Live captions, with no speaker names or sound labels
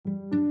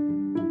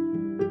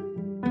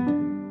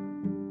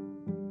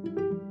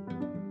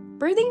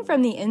Birthing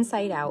from the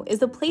Inside Out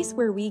is a place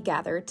where we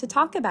gather to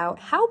talk about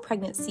how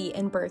pregnancy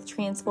and birth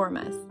transform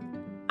us.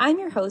 I'm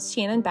your host,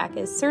 Shannon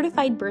Backus,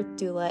 certified birth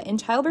doula and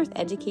childbirth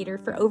educator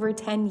for over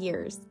 10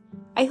 years.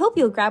 I hope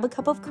you'll grab a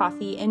cup of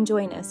coffee and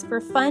join us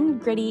for fun,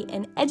 gritty,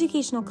 and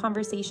educational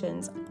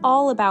conversations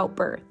all about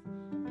birth.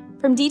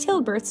 From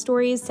detailed birth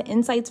stories to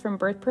insights from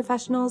birth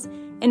professionals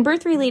and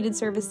birth-related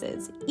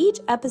services, each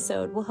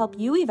episode will help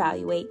you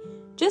evaluate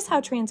just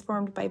how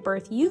transformed by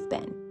birth you've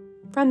been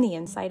from the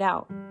inside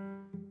out.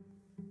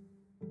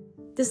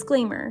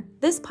 Disclaimer: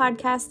 this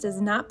podcast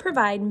does not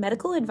provide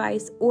medical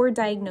advice or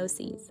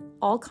diagnoses.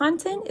 All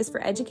content is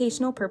for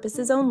educational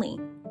purposes only.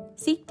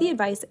 Seek the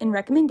advice and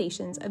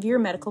recommendations of your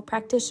medical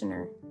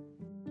practitioner.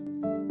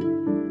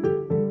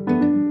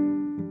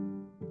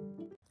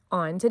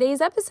 On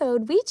today's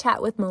episode, we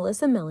chat with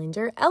Melissa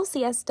Millinger,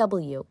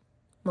 LCSW.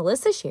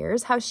 Melissa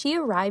shares how she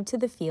arrived to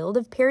the field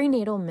of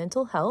perinatal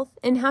mental health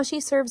and how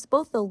she serves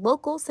both the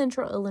local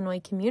Central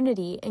Illinois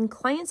community and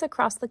clients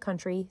across the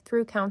country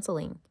through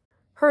counseling.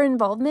 Her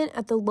involvement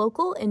at the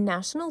local and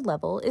national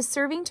level is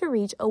serving to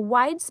reach a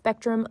wide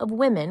spectrum of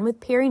women with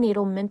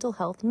perinatal mental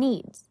health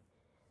needs.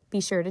 Be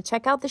sure to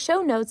check out the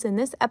show notes in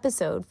this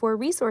episode for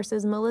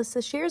resources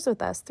Melissa shares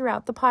with us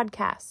throughout the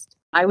podcast.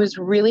 I was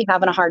really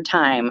having a hard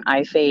time.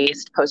 I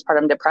faced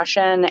postpartum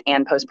depression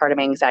and postpartum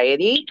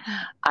anxiety.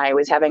 I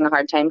was having a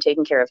hard time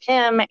taking care of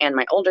him and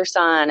my older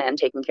son and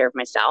taking care of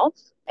myself.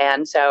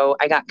 And so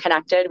I got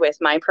connected with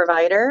my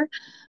provider.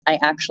 I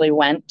actually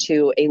went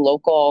to a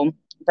local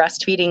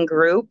breastfeeding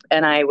group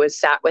and I was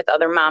sat with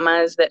other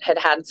mamas that had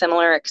had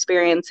similar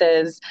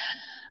experiences.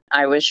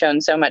 I was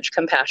shown so much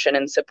compassion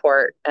and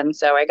support. And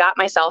so I got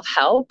myself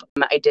help.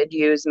 I did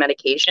use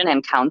medication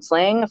and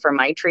counseling for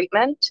my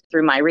treatment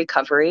through my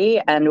recovery.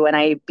 And when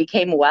I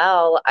became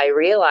well, I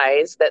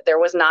realized that there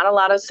was not a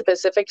lot of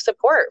specific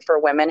support for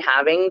women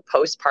having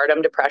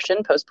postpartum depression,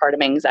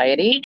 postpartum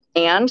anxiety.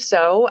 And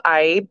so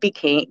I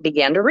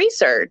began to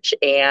research,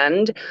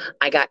 and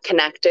I got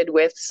connected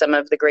with some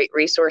of the great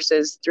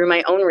resources through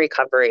my own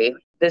recovery.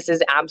 This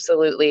is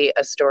absolutely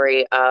a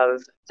story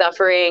of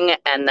suffering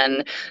and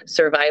then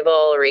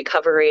survival,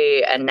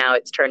 recovery, and now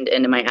it's turned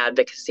into my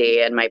advocacy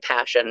and my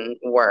passion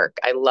work.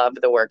 I love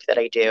the work that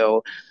I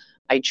do.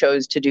 I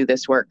chose to do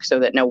this work so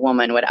that no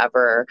woman would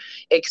ever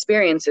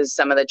experience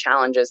some of the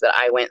challenges that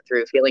I went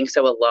through, feeling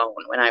so alone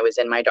when I was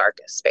in my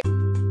darkest space.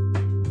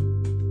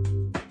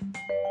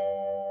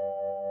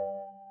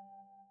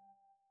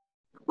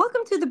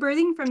 Welcome to the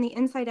Birthing from the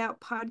Inside Out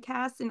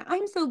podcast, and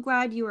I'm so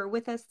glad you are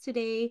with us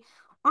today.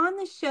 On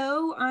the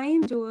show, I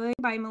am joined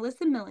by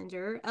Melissa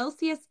Millinger,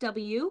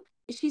 LCSW.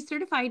 She's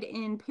certified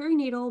in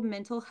perinatal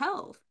mental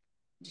health.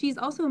 She's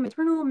also a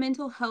maternal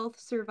mental health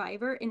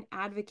survivor and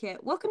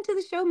advocate. Welcome to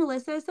the show,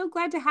 Melissa. So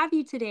glad to have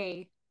you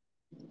today.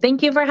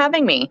 Thank you for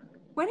having me.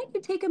 Why don't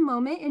you take a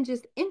moment and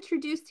just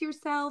introduce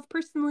yourself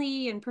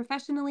personally and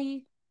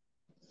professionally?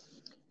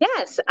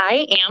 Yes,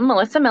 I am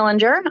Melissa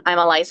Millinger. I'm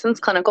a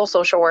licensed clinical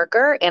social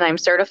worker, and I'm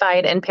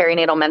certified in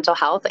perinatal mental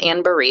health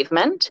and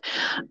bereavement.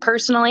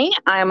 Personally,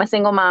 I am a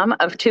single mom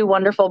of 2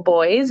 wonderful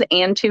boys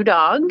and 2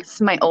 dogs.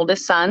 My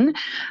oldest son,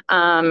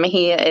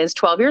 he is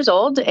 12 years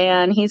old,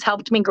 and he's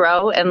helped me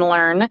grow and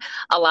learn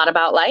a lot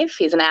about life.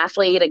 He's an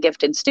athlete, a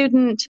gifted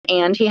student,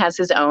 and he has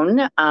his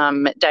own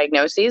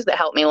diagnoses that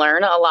help me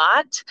learn a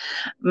lot.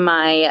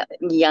 My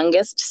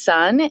youngest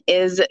son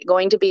is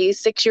going to be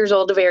 6 years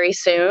old very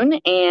soon,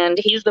 and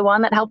he's the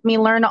one that helped me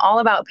learn all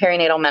about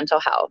perinatal mental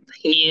health.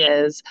 He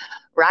is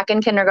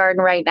rocking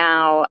kindergarten right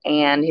now,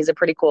 and he's a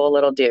pretty cool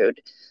little dude.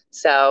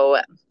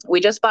 So we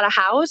just bought a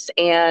house,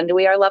 and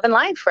we are loving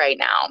life right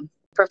now.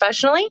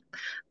 Professionally,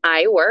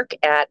 I work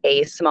at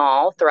a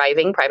small,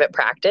 thriving private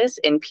practice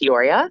in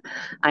Peoria.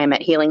 I am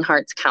at Healing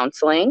Hearts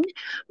Counseling.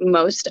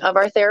 Most of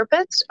our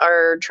therapists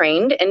are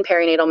trained in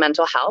perinatal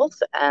mental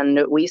health,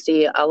 and we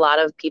see a lot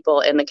of people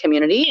in the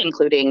community,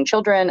 including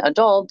children,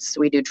 adults.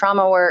 We do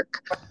trauma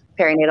work,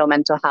 perinatal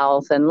mental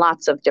health, and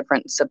lots of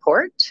different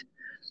support.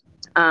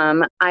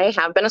 I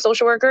have been a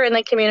social worker in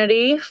the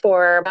community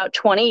for about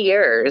 20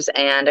 years,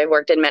 and I've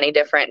worked in many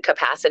different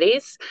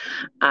capacities.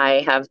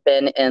 I have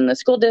been in the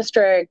school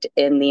district,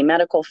 in the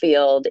medical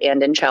field,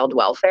 and in child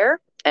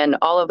welfare. And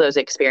all of those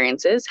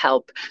experiences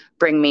help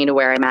bring me to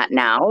where I'm at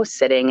now,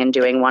 sitting and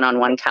doing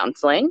one-on-one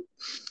counseling.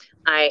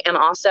 I am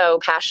also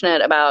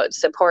passionate about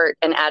support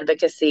and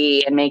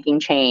advocacy and making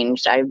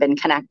change. I've been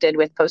connected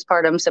with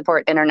Postpartum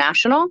Support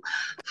International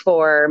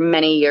for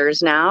many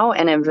years now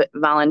and have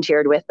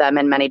volunteered with them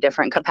in many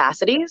different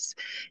capacities,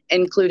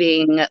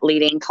 including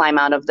leading Climb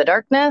Out of the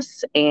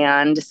Darkness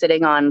and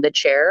sitting on the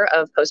chair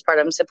of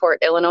Postpartum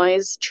Support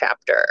Illinois'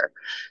 chapter.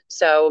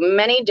 So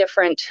many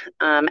different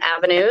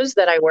avenues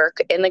that I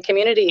work in the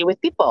community with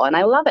people, and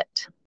I love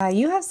it.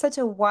 You have such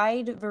a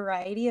wide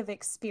variety of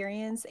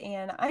experience,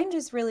 and I'm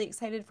just really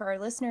excited for our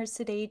listeners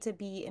today to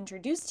be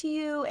introduced to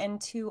you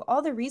and to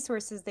all the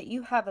resources that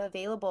you have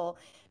available.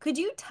 Could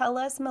you tell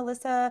us,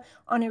 Melissa,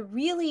 on a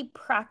really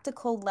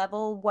practical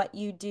level, what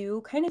you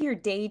do, kind of your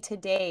day to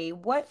day?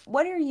 What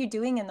are you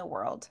doing in the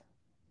world?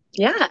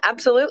 Yeah,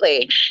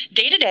 absolutely.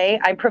 Day to day,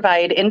 I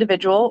provide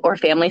individual or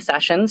family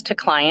sessions to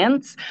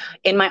clients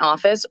in my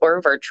office or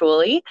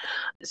virtually.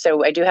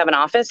 So I do have an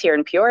office here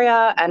in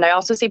Peoria, and I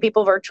also see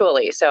people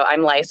virtually. So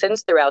I'm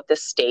licensed throughout the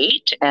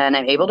state and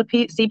I'm able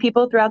to see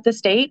people throughout the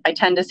state. I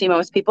tend to see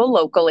most people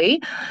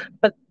locally,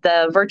 but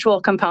the virtual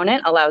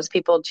component allows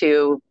people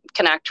to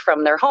connect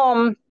from their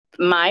home.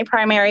 My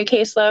primary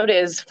caseload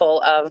is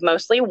full of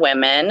mostly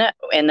women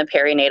in the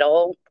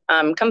perinatal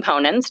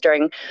components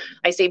during,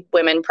 I see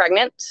women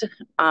pregnant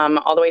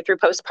all the way through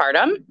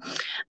postpartum.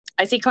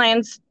 I see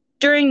clients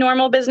during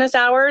normal business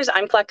hours.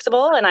 I'm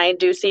flexible and I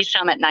do see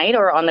some at night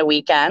or on the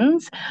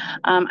weekends.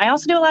 I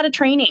also do a lot of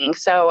training.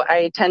 So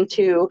I tend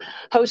to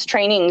host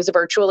trainings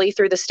virtually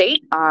through the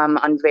state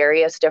on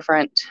various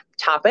different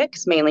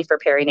topics, mainly for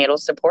perinatal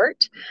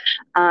support.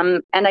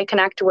 And I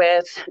connect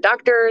with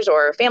doctors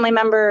or family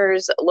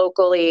members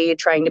locally,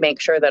 trying to make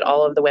sure that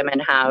all of the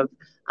women have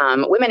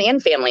women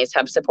and families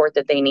have support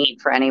that they need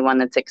for anyone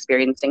that's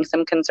experiencing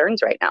some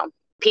concerns right now.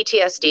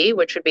 PTSD,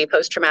 which would be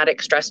post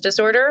traumatic stress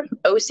disorder,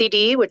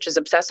 OCD, which is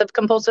obsessive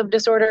compulsive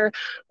disorder,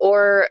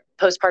 or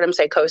postpartum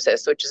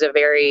psychosis, which is a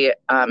very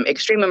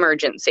extreme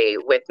emergency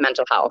with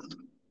mental health.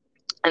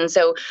 And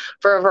so,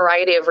 for a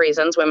variety of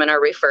reasons, women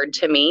are referred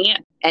to me.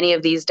 Any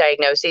of these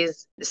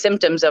diagnoses,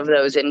 symptoms of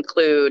those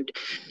include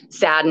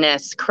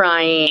sadness,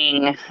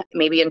 crying,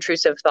 maybe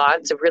intrusive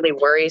thoughts, really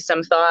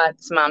worrisome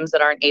thoughts, moms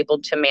that aren't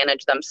able to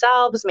manage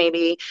themselves,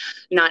 maybe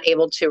not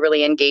able to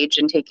really engage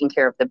in taking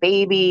care of the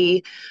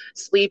baby.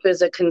 Sleep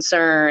is a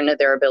concern.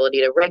 Their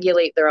ability to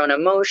regulate their own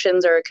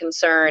emotions are a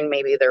concern.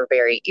 Maybe they're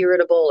very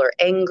irritable or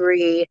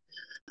angry.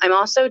 I'm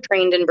also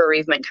trained in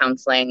bereavement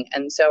counseling.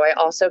 And so I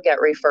also get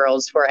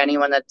referrals for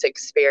anyone that's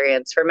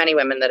experienced, for many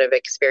women that have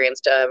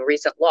experienced a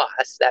recent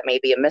loss. That may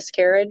be a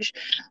miscarriage,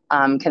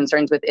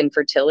 concerns with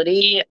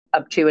infertility,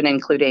 up to and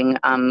including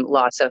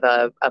loss of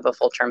a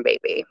full-term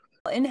baby.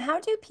 And how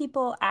do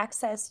people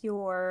access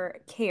your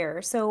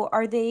care? So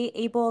are they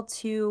able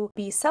to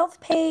be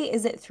self-pay?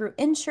 Is it through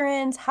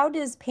insurance? How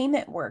does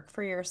payment work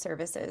for your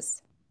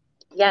services?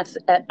 Yes,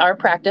 at our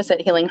practice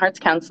at Healing Hearts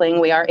Counseling,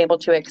 we are able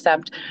to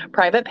accept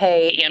private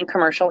pay and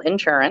commercial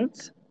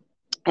insurance.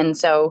 And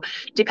so,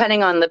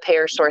 depending on the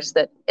payer source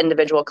that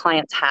individual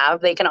clients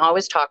have, they can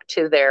always talk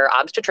to their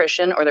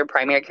obstetrician or their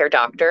primary care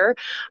doctor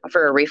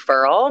for a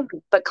referral.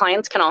 But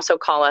clients can also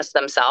call us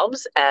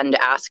themselves and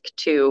ask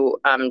to,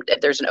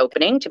 if there's an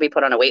opening, to be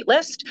put on a wait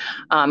list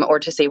or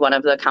to see one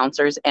of the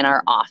counselors in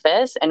our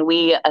office. And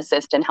we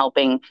assist in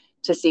helping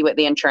to see what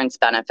the insurance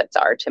benefits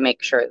are to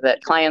make sure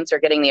that clients are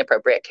getting the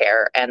appropriate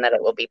care and that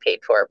it will be paid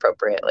for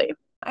appropriately.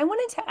 I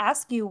wanted to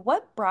ask you,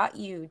 what brought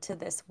you to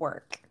this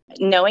work?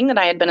 Knowing that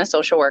I had been a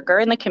social worker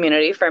in the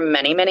community for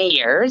many, many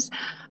years,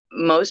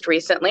 most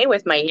recently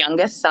with my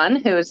youngest son,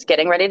 who's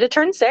getting ready to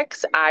turn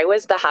 6, I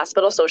was the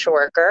hospital social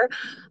worker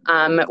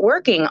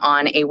working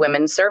on a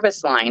women's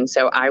service line.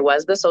 So I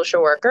was the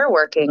social worker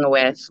working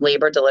with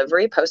labor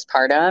delivery,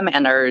 postpartum,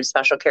 and our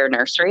special care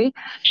nursery.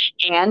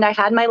 And I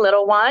had my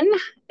little one.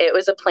 It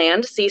was a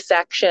planned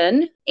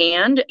C-section,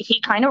 and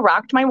he kind of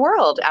rocked my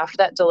world after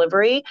that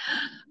delivery.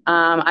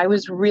 I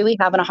was really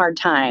having a hard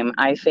time.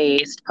 I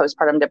faced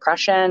postpartum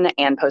depression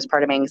and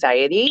postpartum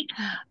anxiety.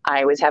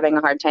 I was having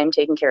a hard time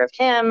taking care of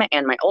him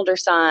and my older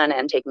son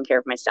and taking care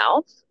of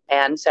myself.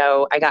 And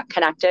so I got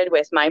connected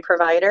with my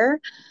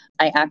provider.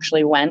 I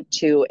actually went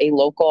to a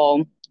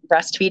local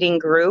breastfeeding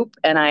group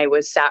and I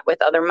was sat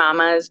with other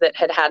mamas that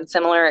had had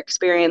similar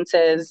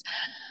experiences.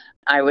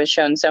 I was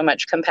shown so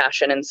much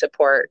compassion and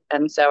support.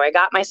 And so I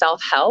got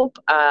myself help.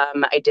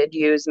 I did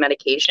use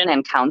medication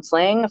and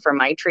counseling for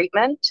my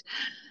treatment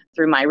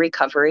through my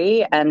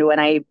recovery. And when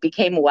I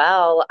became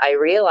well, I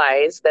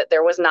realized that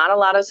there was not a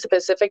lot of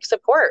specific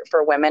support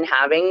for women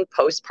having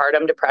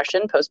postpartum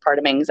depression,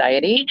 postpartum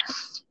anxiety.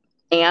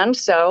 And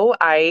so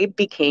I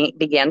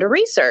began to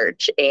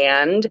research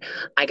and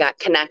I got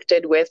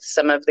connected with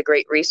some of the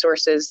great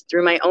resources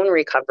through my own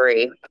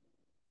recovery.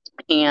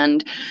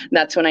 And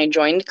that's when I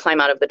joined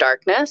Climb Out of the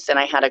Darkness, and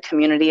I had a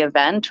community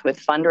event with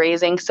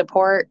fundraising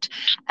support.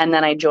 And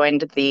then I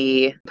joined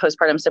the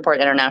Postpartum Support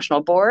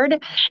International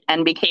Board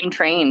and became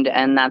trained.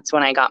 And that's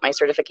when I got my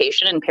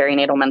certification in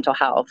perinatal mental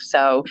health.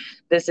 So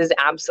this is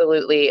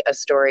absolutely a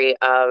story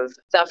of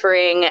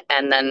suffering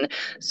and then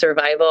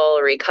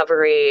survival,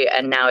 recovery,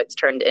 and now it's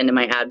turned into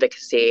my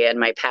advocacy and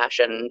my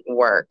passion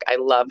work. I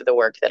love the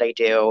work that I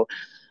do.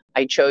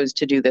 I chose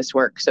to do this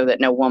work so that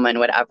no woman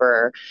would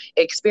ever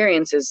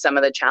experience some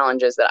of the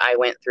challenges that I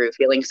went through,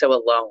 feeling so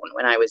alone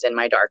when I was in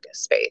my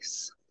darkest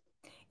space.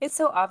 It's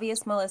so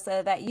obvious,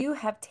 Melissa, that you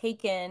have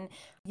taken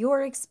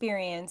your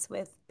experience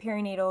with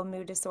perinatal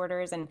mood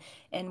disorders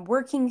and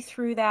working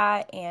through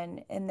that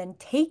and then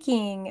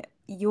taking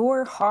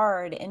your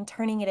hard and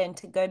turning it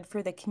into good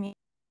for the community.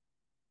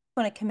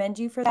 I want to commend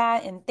you for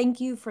that and thank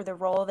you for the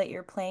role that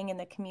you're playing in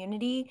the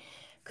community.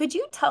 Could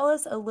you tell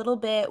us a little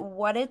bit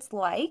what it's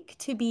like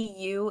to be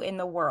you in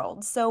the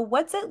world? So,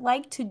 what's it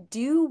like to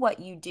do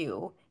what you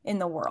do in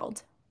the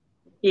world?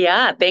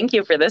 Yeah, thank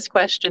you for this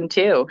question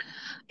too.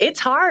 It's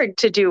hard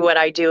to do what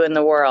I do in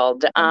the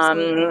world.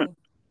 Absolutely.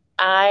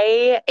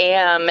 I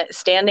am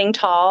standing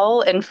tall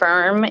and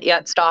firm,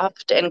 yet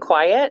soft and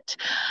quiet.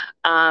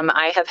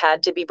 I have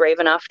had to be brave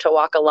enough to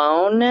walk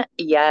alone,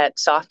 yet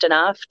soft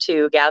enough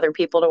to gather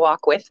people to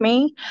walk with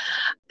me.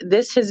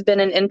 This has been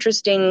an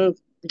interesting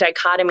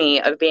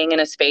dichotomy of being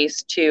in a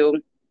space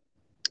to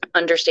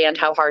understand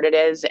how hard it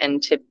is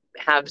and to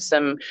have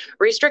some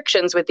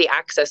restrictions with the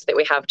access that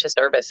we have to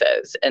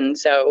services. And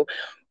so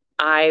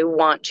I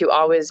want to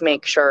always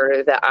make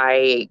sure that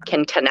I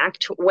can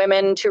connect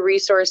women to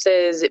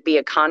resources, be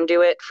a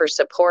conduit for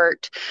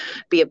support,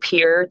 be a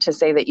peer to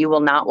say that you will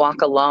not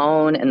walk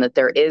alone and that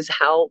there is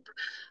help.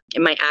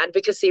 In my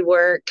advocacy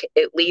work,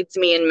 it leads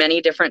me in many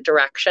different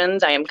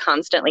directions. I am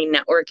constantly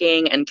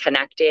networking and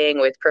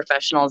connecting with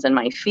professionals in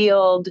my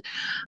field,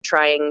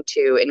 trying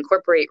to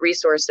incorporate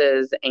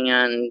resources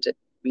and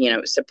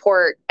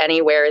support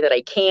anywhere that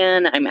I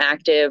can. I'm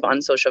active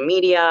on social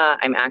media.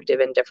 I'm active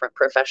in different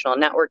professional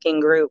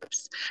networking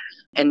groups.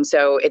 And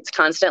so it's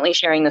constantly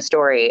sharing the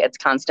story. It's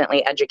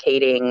constantly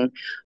educating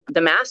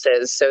the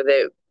masses so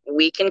that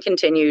we can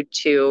continue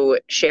to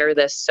share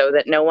this so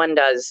that no one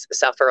does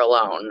suffer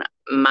alone.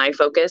 My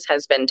focus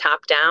has been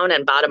top down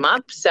and bottom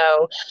up.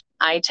 So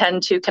I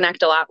tend to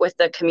connect a lot with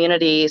the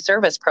community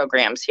service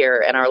programs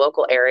here in our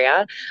local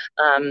area,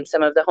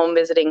 some of the home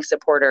visiting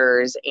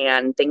supporters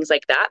and things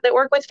like that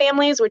work with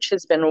families, which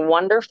has been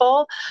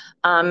wonderful.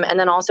 And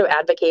then also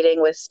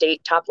advocating with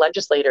state top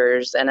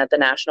legislators and at the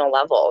national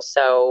level.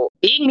 So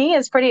being me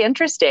is pretty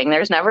interesting.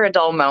 There's never a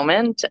dull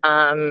moment.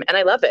 And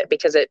I love it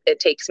because it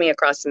takes me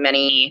across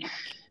many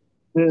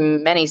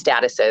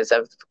statuses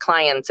of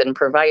clients and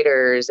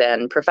providers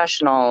and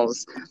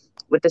professionals.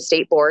 With the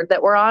state board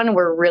that we're on,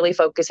 we're really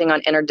focusing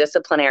on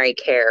interdisciplinary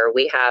care.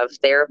 We have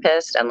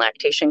therapists and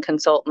lactation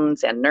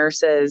consultants and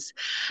nurses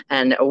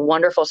and a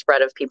wonderful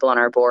spread of people on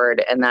our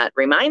board. And that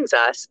reminds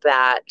us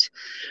that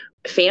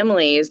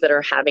families that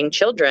are having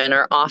children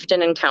are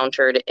often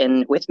encountered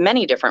with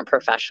many different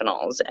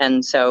professionals.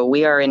 And so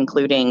we are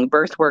including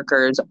birth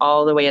workers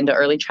all the way into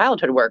early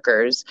childhood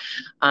workers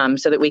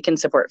so that we can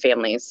support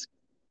families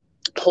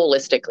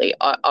holistically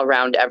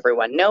around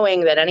everyone,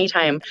 knowing that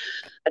anytime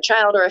a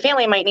child or a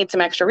family might need some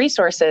extra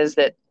resources,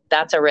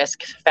 that's a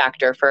risk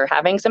factor for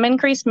having some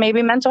increased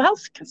maybe mental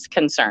health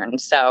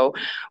concerns. So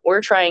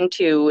we're trying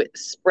to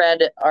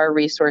spread our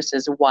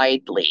resources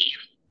widely.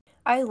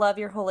 I love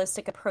your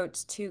holistic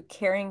approach to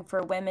caring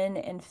for women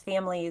and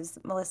families,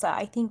 Melissa.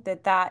 I think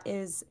that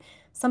is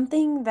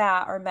something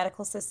that our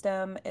medical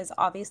system is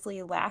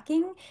obviously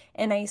lacking,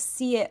 and I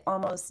see it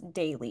almost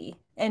daily.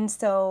 And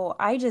so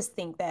I just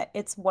think that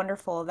it's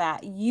wonderful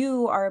that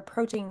you are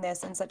approaching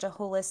this in such a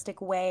holistic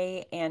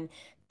way and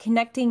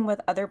connecting with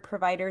other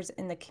providers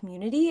in the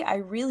community. I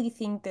really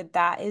think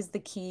that is the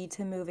key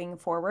to moving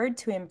forward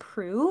to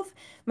improve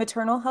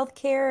maternal health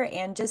care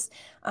and just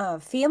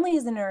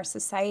families in our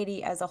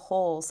society as a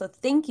whole. So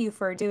thank you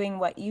for doing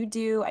what you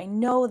do. I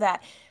know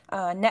that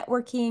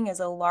networking is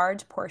a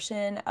large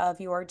portion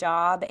of your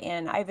job,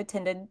 and I've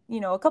attended,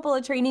 a couple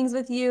of trainings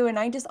with you, and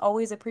I just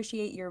always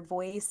appreciate your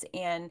voice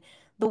and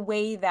the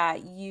way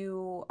that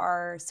you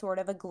are sort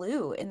of a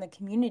glue in the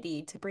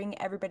community to bring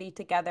everybody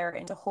together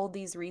and to hold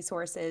these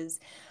resources.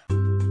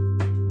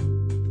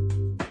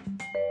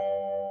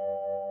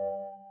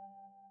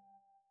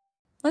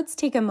 Let's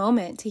take a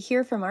moment to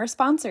hear from our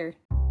sponsor.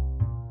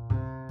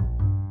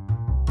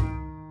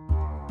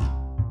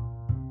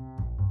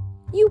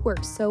 You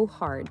work so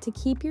hard to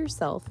keep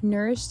yourself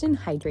nourished and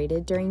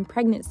hydrated during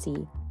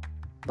pregnancy.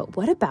 But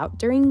what about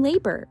during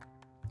labor?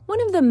 One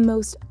of the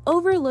most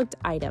overlooked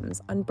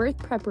items on birth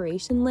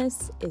preparation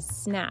lists is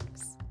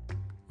snacks.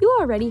 You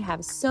already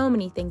have so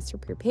many things to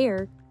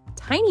prepare.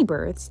 Tiny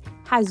Births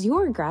has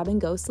your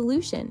grab-and-go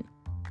solution.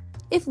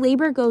 If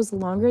labor goes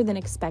longer than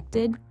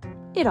expected,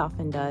 it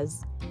often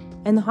does,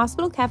 and the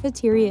hospital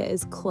cafeteria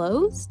is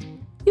closed,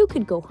 you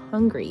could go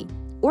hungry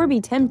or be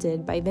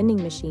tempted by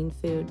vending machine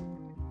food.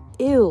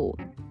 Ew.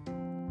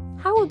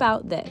 How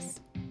about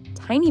this?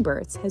 Tiny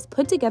Births has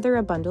put together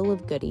a bundle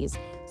of goodies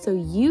so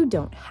you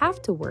don't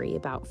have to worry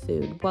about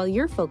food while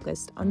you're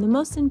focused on the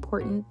most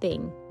important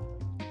thing,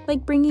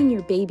 like bringing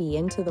your baby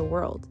into the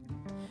world.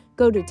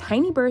 Go to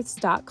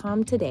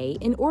tinybirths.com today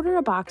and order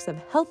a box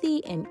of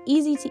healthy and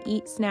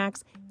easy-to-eat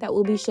snacks that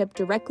will be shipped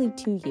directly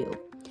to you.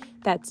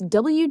 That's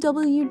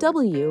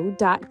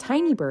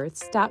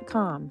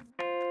www.tinybirths.com.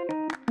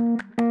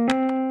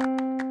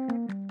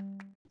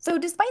 So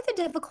despite the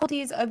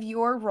difficulties of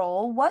your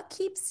role, what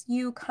keeps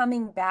you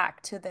coming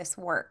back to this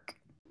work?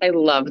 I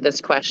love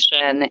this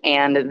question,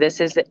 and this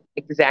is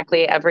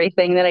exactly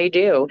everything that I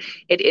do.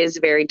 It is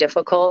very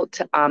difficult,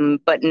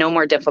 but no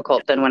more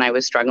difficult than when I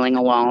was struggling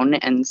alone.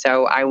 And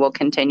so I will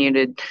continue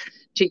to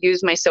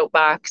use my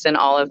soapbox and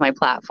all of my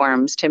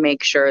platforms to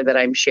make sure that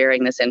I'm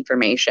sharing this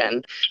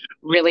information.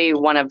 Really,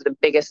 one of the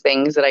biggest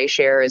things that I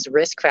share is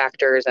risk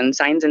factors and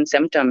signs and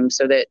symptoms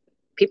so that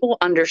people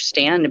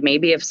understand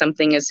maybe if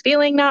something is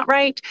feeling not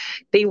right,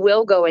 they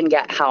will go and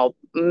get help.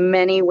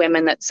 many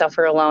women that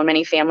suffer alone,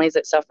 many families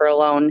that suffer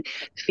alone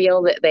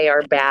feel that they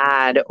are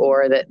bad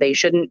or that they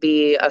shouldn't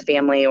be a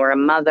family or a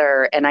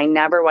mother. And I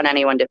never want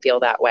anyone to feel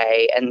that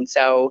way. And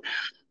so,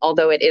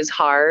 although it is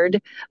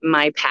hard,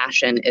 my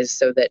passion is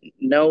so that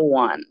no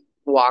one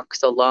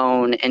walks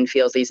alone and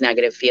feels these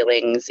negative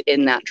feelings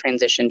in that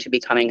transition to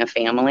becoming a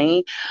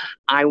family.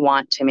 I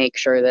want to make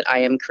sure that I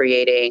am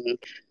creating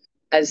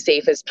as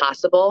safe as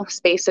possible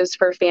spaces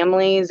for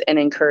families and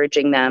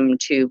encouraging them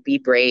to be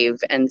brave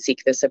and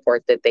seek the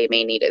support that they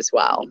may need as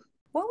well.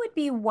 What would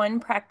be one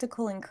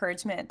practical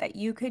encouragement that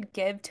you could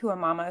give to a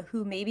mama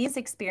who maybe is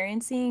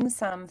experiencing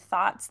some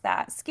thoughts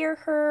that scare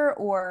her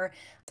or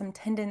some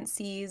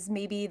tendencies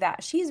maybe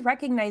that she's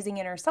recognizing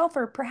in herself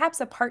or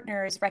perhaps a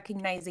partner is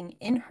recognizing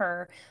in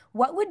her?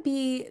 What would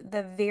be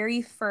the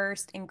very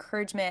first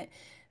encouragement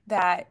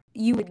that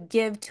you would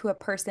give to a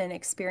person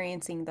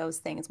experiencing those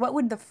things? What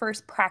would the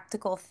first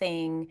practical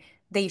thing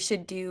they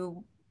should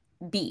do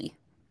be?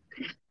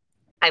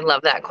 I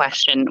love that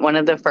question. One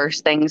of the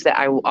first things that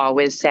I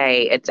always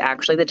say, it's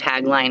actually the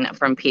tagline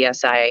from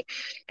PSI,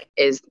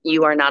 is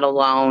you are not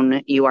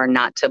alone, you are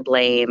not to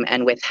blame,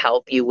 and with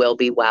help you will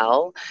be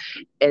well.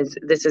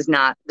 This is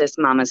not this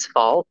mama's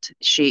fault.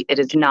 It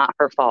is not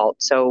her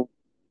fault. So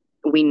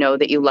we know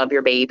that you love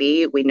your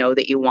baby. We know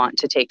that you want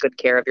to take good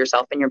care of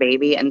yourself and your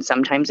baby. And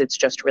sometimes it's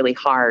just really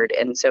hard.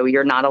 And so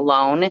you're not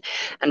alone,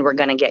 and we're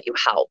going to get you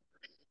help.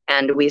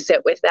 And we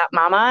sit with that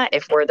mama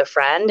if we're the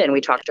friend and we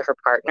talk to her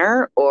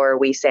partner, or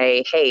we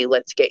say, hey,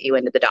 let's get you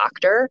into the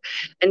doctor.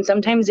 And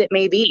sometimes it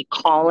may be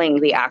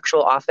calling the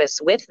actual office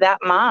with that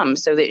mom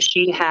so that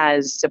she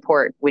has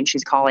support when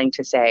she's calling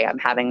to say, I'm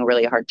having a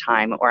really hard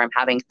time, or I'm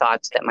having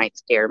thoughts that might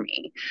scare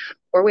me.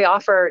 Or we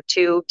offer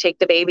to take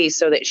the baby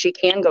so that she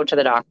can go to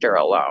the doctor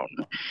alone.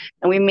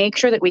 And we make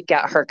sure that we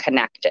get her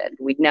connected.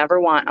 We never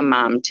want a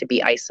mom to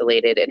be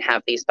isolated and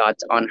have these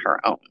thoughts on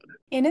her own.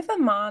 And if a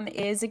mom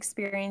is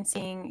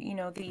experiencing,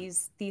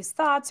 these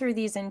thoughts or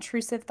these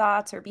intrusive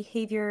thoughts or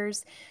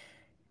behaviors,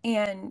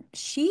 and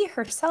she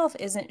herself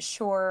isn't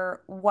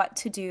sure what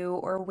to do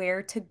or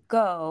where to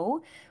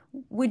go,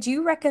 would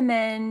you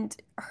recommend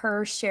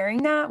her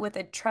sharing that with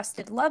a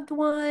trusted loved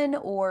one,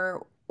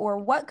 or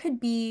what could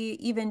be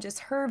even just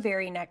her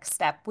very next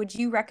step? Would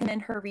you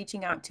recommend her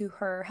reaching out to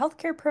her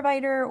healthcare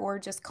provider or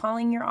just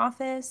calling your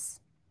office?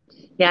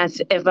 Yes,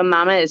 if a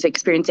mama is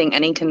experiencing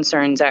any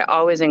concerns, I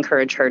always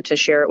encourage her to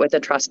share it with a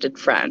trusted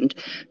friend,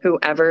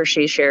 whoever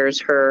she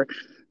shares her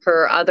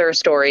other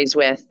stories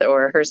with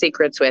or her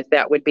secrets with.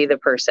 That would be the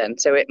person.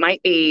 So it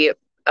might be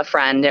a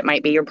friend, it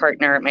might be your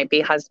partner, it might be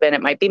husband,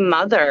 it might be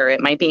mother, it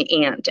might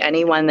be aunt,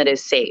 anyone that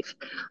is safe.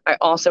 I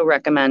also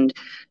recommend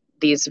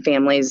these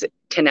families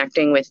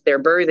connecting with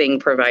their birthing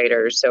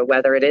providers. So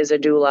whether it is a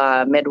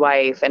doula,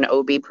 midwife, an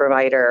OB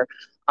provider,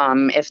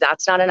 if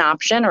that's not an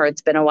option or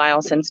it's been a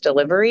while since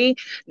delivery,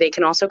 they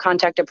can also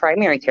contact a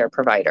primary care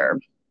provider.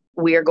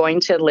 We are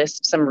going to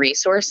list some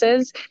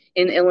resources.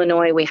 In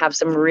Illinois, we have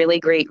some really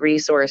great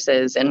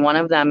resources, and one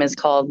of them is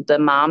called the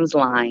Mom's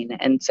Line.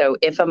 And so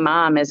if a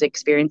mom is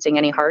experiencing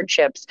any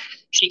hardships,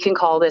 she can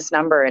call this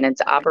number, and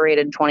it's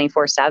operated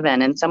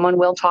 24/7, and someone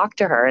will talk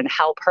to her and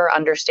help her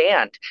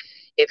understand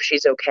if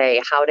she's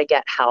okay, how to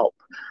get help.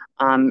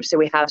 So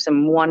we have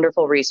some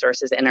wonderful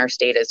resources in our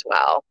state as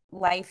well.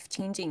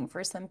 Life-changing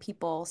for some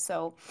people.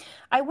 So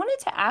I wanted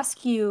to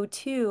ask you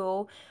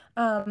too,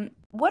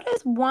 what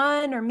is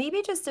one or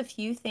maybe just a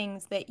few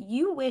things that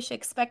you wish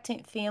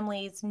expectant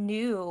families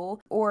knew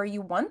or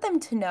you want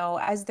them to know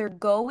as they're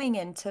going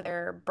into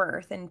their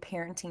birth and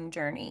parenting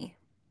journey?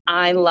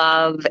 I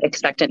love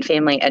expectant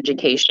family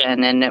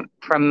education. And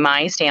from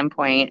my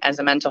standpoint as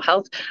a mental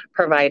health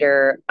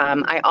provider,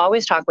 I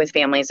always talk with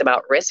families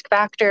about risk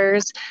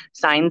factors,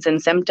 signs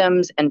and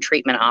symptoms, and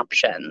treatment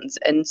options.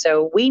 And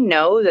so we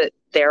know that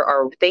there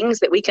are things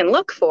that we can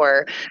look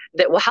for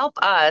that will help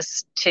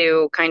us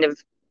to kind of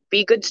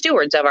be good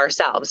stewards of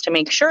ourselves to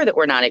make sure that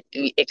we're not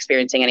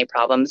experiencing any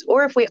problems.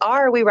 Or if we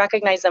are, we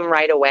recognize them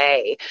right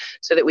away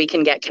so that we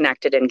can get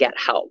connected and get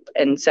help.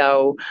 And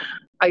so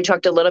I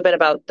talked a little bit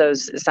about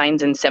those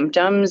signs and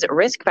symptoms.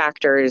 Risk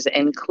factors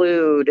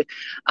include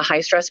a high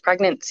stress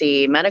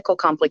pregnancy, medical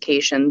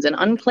complications, an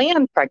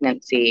unplanned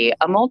pregnancy,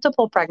 a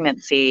multiple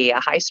pregnancy, a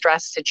high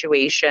stress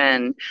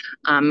situation,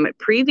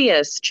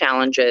 previous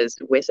challenges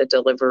with a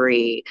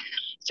delivery.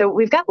 So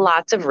we've got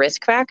lots of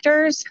risk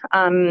factors.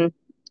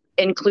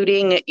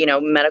 Including,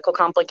 medical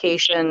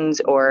complications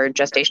or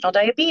gestational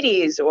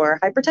diabetes or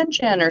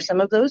hypertension or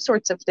some of those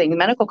sorts of things.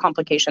 Medical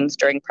complications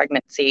during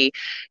pregnancy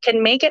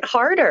can make it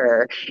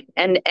harder.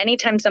 And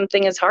anytime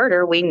something is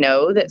harder, we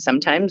know that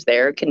sometimes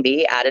there can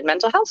be added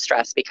mental health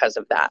stress because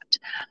of that.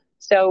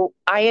 So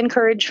I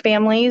encourage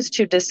families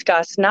to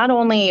discuss not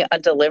only a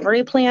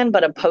delivery plan,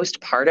 but a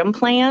postpartum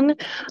plan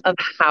of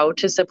how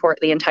to support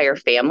the entire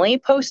family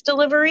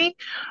post-delivery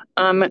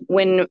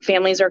when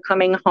families are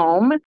coming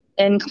home,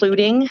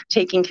 including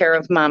taking care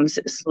of mom's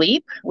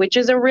sleep, which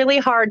is a really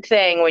hard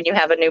thing when you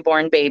have a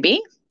newborn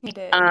baby. It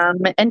is.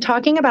 And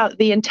talking about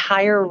the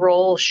entire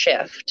role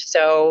shift.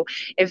 So,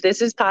 if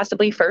this is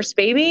possibly first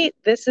baby,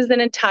 this is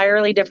an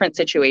entirely different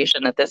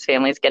situation that this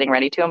family is getting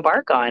ready to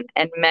embark on.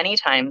 And many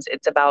times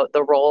it's about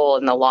the role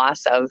and the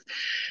loss of,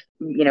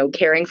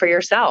 caring for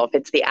yourself.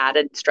 It's the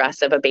added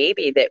stress of a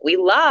baby that we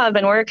love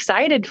and we're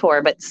excited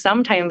for, but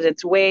sometimes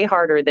it's way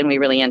harder than we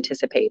really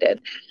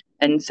anticipated.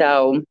 And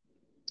so,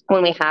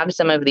 when we have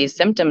some of these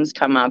symptoms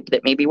come up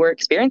that maybe we're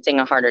experiencing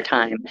a harder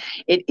time,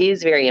 it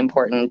is very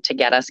important to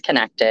get us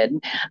connected.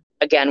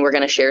 Again, we're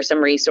going to share some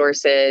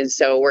resources.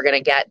 So we're going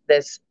to get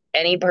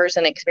any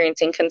person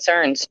experiencing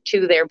concerns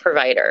to their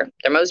provider.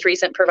 Their most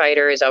recent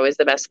provider is always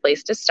the best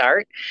place to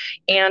start.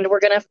 And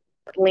we're going to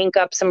link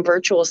up some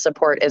virtual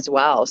support as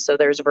well. So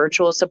there's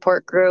virtual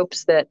support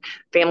groups that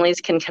families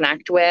can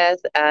connect with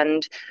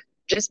and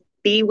just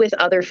be with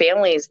other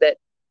families that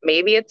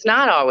maybe it's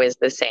not always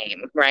the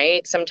same,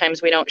 right?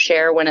 Sometimes we don't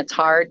share when it's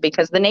hard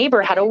because the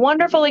neighbor had a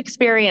wonderful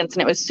experience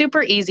and it was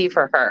super easy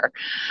for her.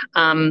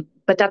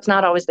 But that's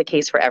not always the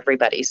case for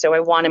everybody. So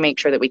I want to make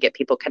sure that we get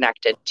people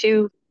connected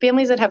to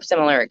families that have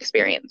similar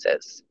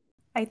experiences.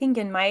 I think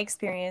in my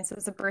experience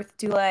as a birth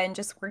doula and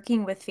just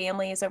working with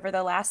families over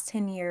the last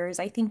 10 years,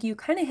 I think you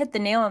kind of hit the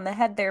nail on the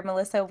head there,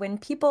 Melissa. When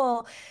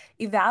people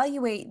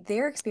evaluate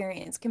their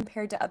experience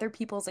compared to other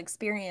people's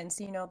experience,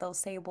 they'll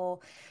say,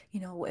 well,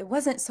 it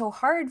wasn't so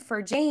hard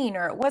for Jane,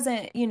 or it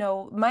wasn't,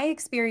 my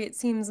experience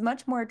seems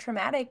much more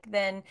traumatic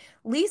than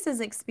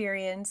Lisa's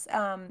experience.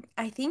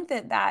 I think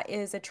that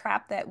is a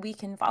trap that we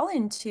can fall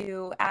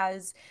into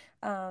as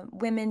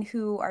women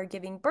who are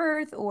giving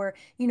birth, or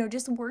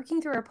just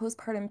working through our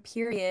postpartum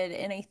period.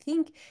 And I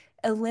think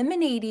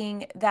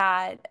eliminating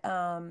that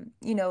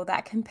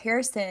that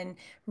comparison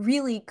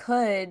really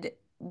could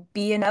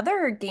be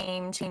another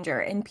game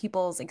changer in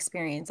people's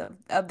experience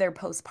of their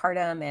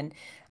postpartum. And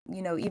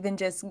even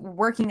just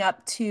working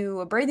up to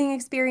a birthing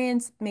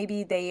experience,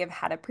 maybe they have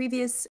had a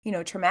previous,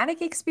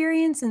 traumatic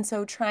experience. And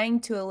so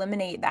trying to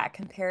eliminate that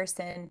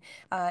comparison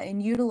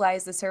and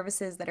utilize the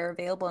services that are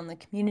available in the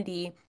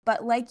community.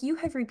 But like you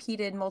have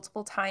repeated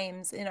multiple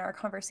times in our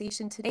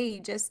conversation today,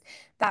 just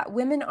that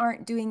women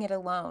aren't doing it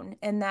alone,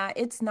 and that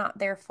it's not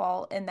their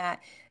fault, and that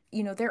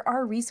there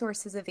are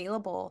resources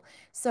available.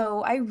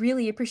 So I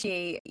really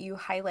appreciate you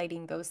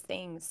highlighting those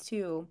things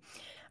too.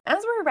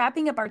 As we're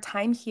wrapping up our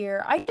time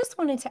here, I just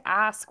wanted to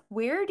ask,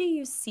 where do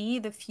you see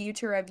the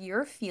future of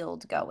your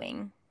field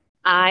going?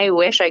 I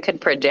wish I could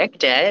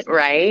predict it,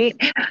 right?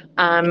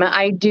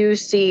 I do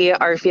see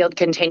our field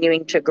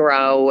continuing to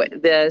grow.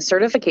 The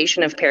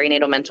certification of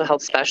perinatal mental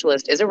health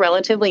specialist is a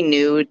relatively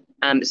new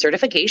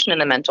certification in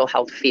the mental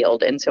health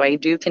field. And so I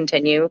do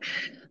continue,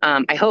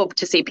 I hope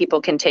to see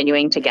people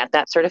continuing to get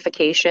that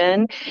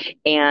certification.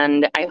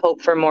 And I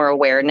hope for more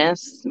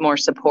awareness, more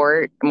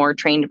support, more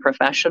trained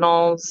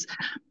professionals,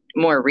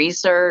 more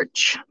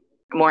research,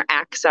 more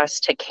access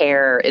to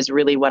care is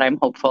really what I'm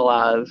hopeful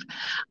of.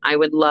 I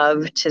would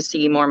love to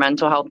see more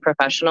mental health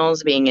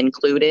professionals being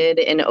included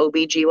in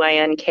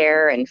OBGYN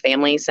care and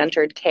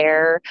family-centered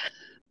care,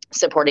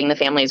 supporting the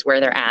families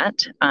where they're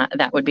at.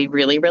 That would be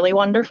really, really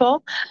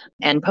wonderful.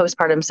 And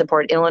Postpartum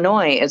Support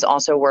Illinois is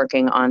also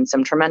working on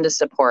some tremendous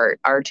support.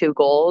 Our two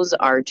goals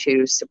are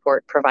to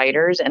support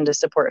providers and to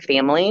support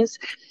families.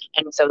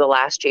 And so the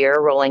last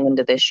year, rolling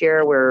into this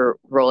year, we're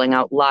rolling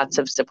out lots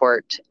of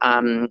support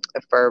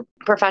for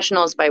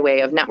professionals by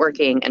way of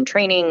networking and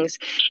trainings,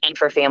 and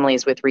for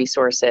families with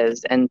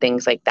resources and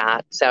things like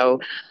that. So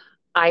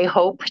I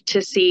hope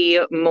to see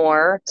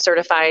more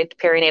certified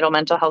perinatal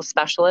mental health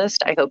specialists.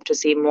 I hope to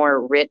see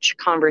more rich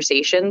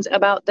conversations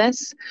about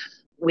this.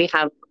 We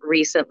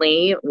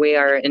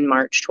are in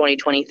March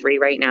 2023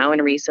 right now,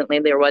 and recently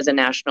there was a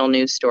national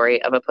news story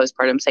of a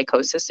postpartum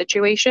psychosis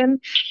situation,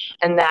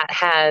 and that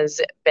has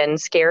been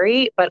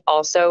scary, but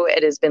also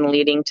it has been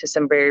leading to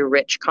some very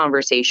rich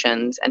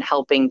conversations and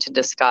helping to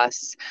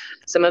discuss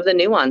some of the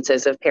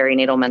nuances of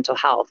perinatal mental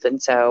health.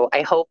 And so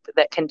I hope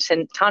that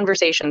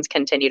conversations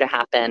continue to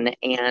happen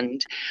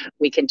and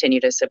we continue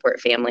to support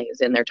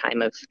families in their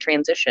time of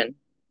transition.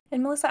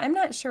 And Melissa, I'm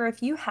not sure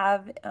if you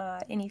have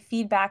any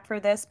feedback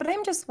for this, but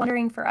I'm just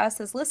wondering, for us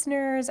as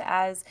listeners,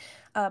 as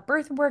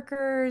birth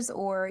workers,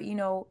 or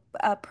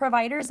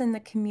providers in the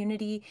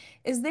community,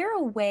 is there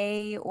a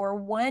way, or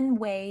one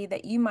way,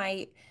 that you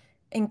might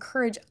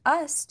encourage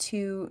us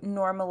to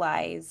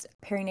normalize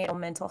perinatal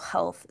mental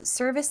health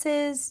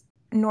services,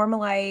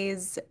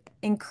 normalize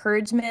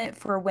encouragement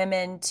for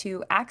women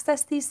to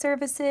access these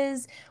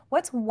services?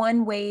 What's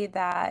one way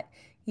that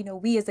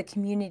we as a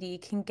community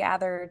can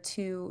gather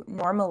to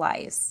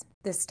normalize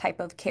this type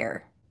of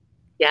care?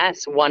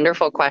 Yes,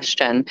 wonderful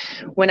question.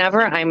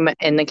 Whenever I'm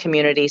in the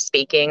community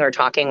speaking or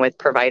talking with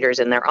providers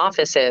in their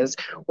offices,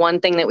 one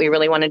thing that we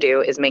really want to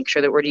do is make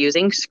sure that we're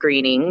using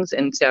screenings.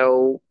 And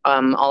so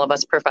all of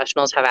us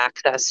professionals have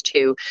access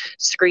to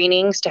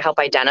screenings to help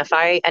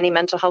identify any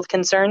mental health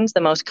concerns. The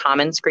most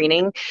common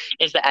screening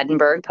is the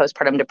Edinburgh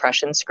Postpartum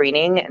Depression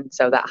Screening. And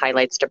so that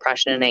highlights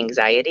depression and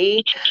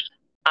anxiety.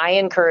 I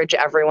encourage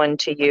everyone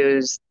to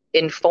use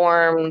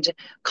informed,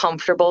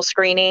 comfortable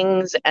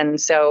screenings. And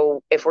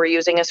so if we're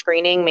using a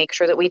screening, make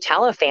sure that we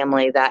tell a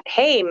family that,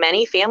 hey,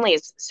 many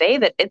families say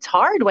that it's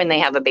hard when they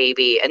have a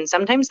baby. And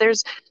sometimes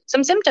there's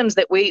some symptoms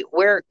that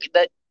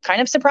that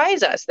kind of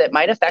surprise us that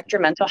might affect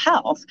your mental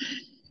health.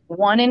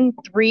 1 in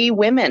 3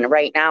 women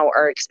right now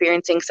are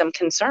experiencing some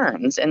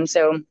concerns. And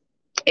so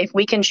if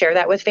we can share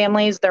that with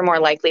families, they're more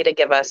likely to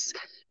give us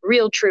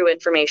real, true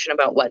information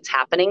about what's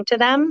happening to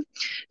them.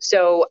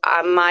 So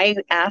my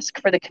ask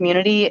for the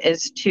community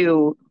is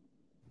to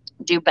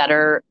do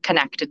better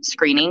connected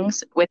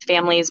screenings with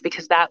families,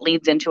 because that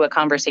leads into a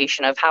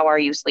conversation of how are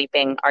you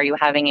sleeping? Are you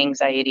having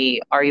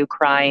anxiety? Are you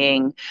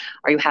crying?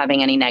 Are you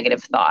having any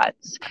negative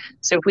thoughts?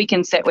 So if we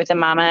can sit with a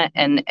mama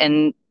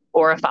and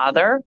or a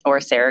father or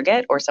a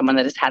surrogate or someone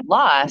that has had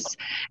loss,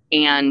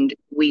 and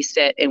we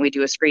sit and we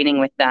do a screening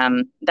with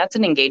them, that's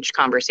an engaged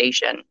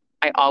conversation.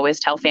 I always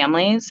tell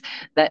families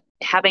that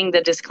having the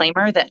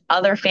disclaimer that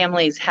other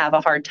families have a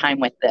hard time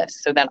with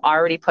this. So that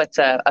already puts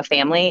a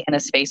family in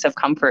a space of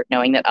comfort,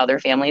 knowing that other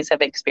families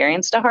have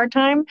experienced a hard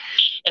time,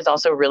 is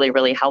also really,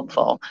 really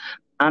helpful.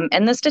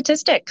 And the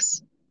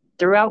statistics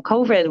throughout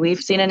COVID,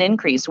 we've seen an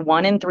increase.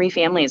 1 in 3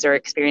 families are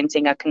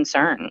experiencing a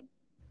concern.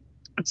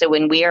 So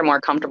when we are more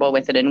comfortable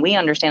with it and we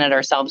understand it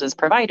ourselves as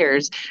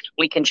providers,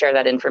 we can share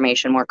that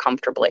information more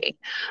comfortably.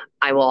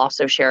 I will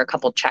also share a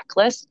couple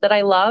checklists that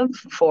I love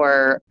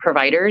for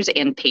providers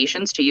and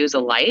patients to use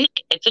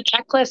alike. It's a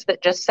checklist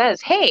that just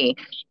says, hey,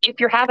 if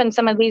you're having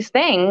some of these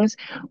things,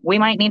 we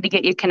might need to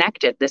get you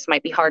connected. This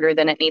might be harder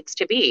than it needs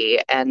to be.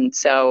 And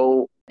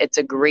so it's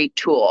a great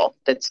tool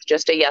that's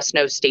just a yes,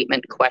 no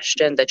statement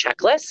question, the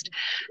checklist.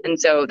 And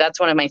so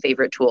that's one of my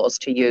favorite tools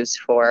to use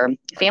for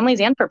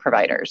families and for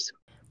providers.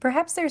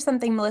 Perhaps there's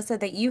something, Melissa,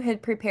 that you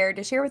had prepared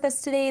to share with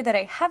us today that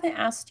I haven't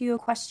asked you a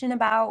question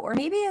about, or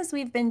maybe as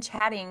we've been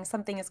chatting,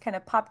 something has kind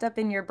of popped up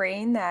in your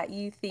brain that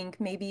you think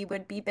maybe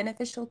would be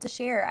beneficial to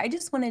share. I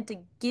just wanted to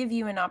give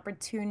you an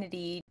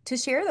opportunity to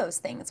share those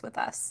things with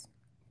us.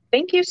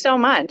 Thank you so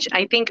much.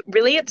 I think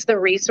really it's the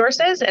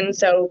resources. And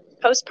so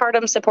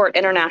Postpartum Support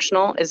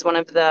International is one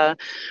of the,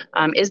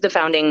 is the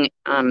founding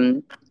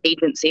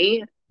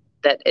agency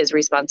that is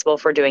responsible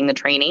for doing the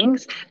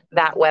trainings.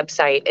 That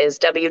website is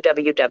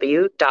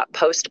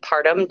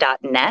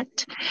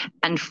www.postpartum.net.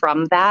 And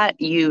from that,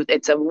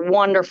 it's a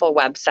wonderful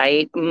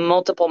website,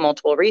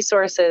 multiple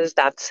resources.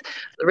 That's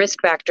the risk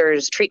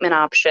factors, treatment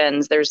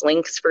options. There's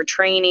links for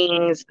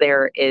trainings.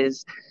 There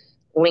is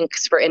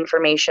links for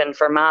information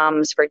for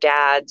moms, for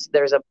dads.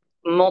 There's a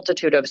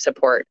multitude of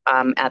support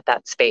at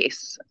that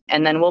space.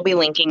 And then we'll be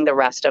linking the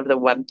rest of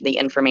the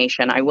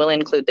information. I will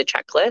include the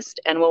checklist,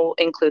 and we'll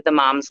include the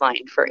Moms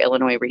Line for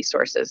Illinois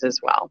resources as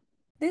well.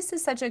 This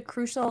is such a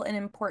crucial and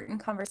important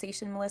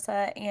conversation,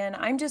 Melissa, and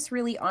I'm just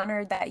really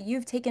honored that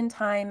you've taken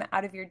time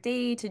out of your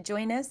day to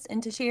join us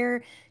and to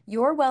share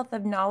your wealth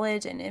of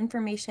knowledge and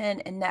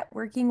information and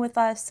networking with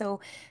us. So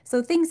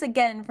thanks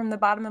again from the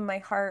bottom of my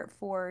heart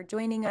for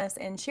joining us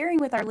and sharing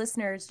with our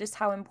listeners just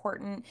how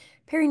important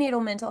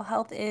perinatal mental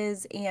health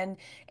is and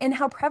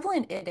how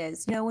prevalent it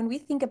is. You know, when we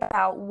think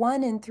about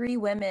 1 in 3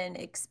 women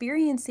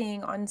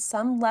experiencing on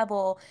some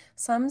level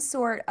some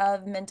sort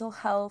of mental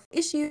health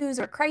issues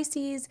or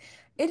crises,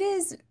 it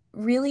is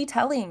really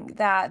telling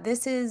that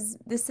this is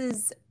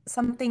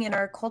something in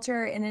our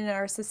culture and in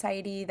our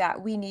society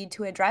that we need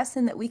to address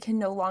and that we can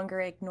no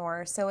longer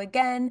ignore. So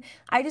again,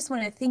 I just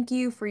want to thank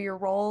you for your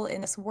role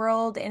in this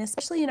world and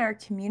especially in our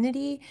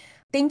community.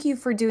 Thank you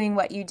for doing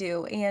what you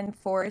do and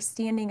for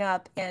standing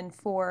up and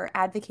for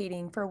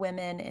advocating for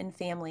women and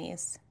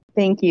families.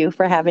 Thank you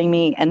for having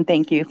me, and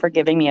thank you for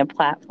giving me a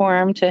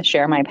platform to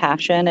share my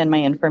passion and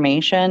my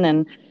information.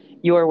 And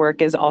your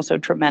work is also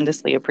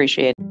tremendously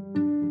appreciated.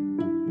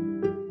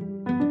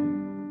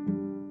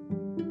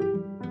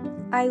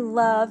 I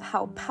love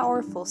how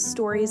powerful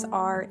stories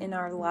are in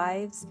our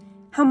lives,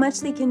 how much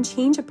they can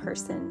change a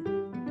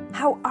person,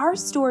 how our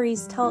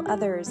stories tell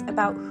others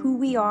about who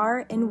we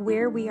are and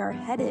where we are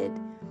headed,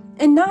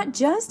 and not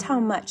just how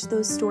much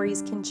those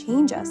stories can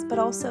change us, but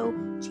also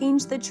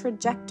change the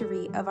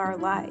trajectory of our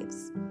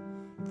lives.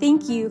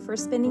 Thank you for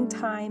spending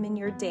time in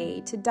your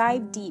day to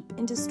dive deep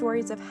into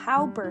stories of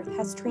how birth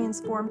has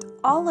transformed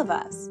all of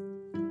us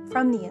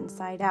from the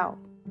inside out.